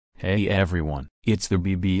Hey everyone, it's the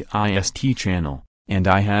BBIST channel, and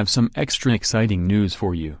I have some extra exciting news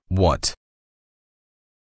for you. What?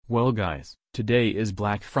 Well guys, today is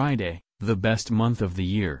Black Friday, the best month of the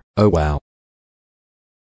year. Oh wow.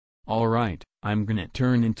 Alright, I'm gonna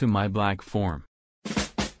turn into my black form.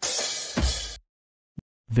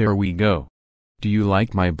 There we go. Do you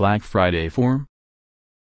like my Black Friday form?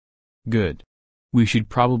 Good. We should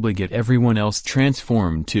probably get everyone else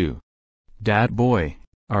transformed too. Dat boy,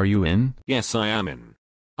 are you in? Yes, I am in.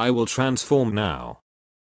 I will transform now.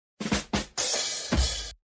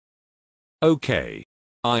 Okay.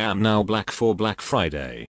 I am now black for Black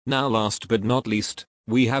Friday. Now last but not least,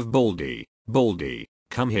 we have Baldi. Baldi,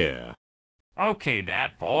 come here. Okay,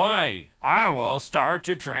 that boy. I will start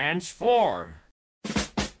to transform.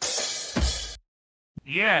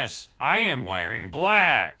 Yes, I am wearing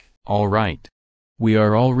black. Alright. We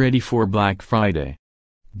are all ready for Black Friday.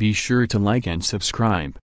 Be sure to like and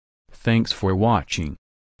subscribe. Thanks for watching.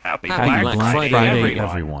 Happy Happy Black Black Friday, Friday, everyone.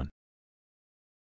 everyone.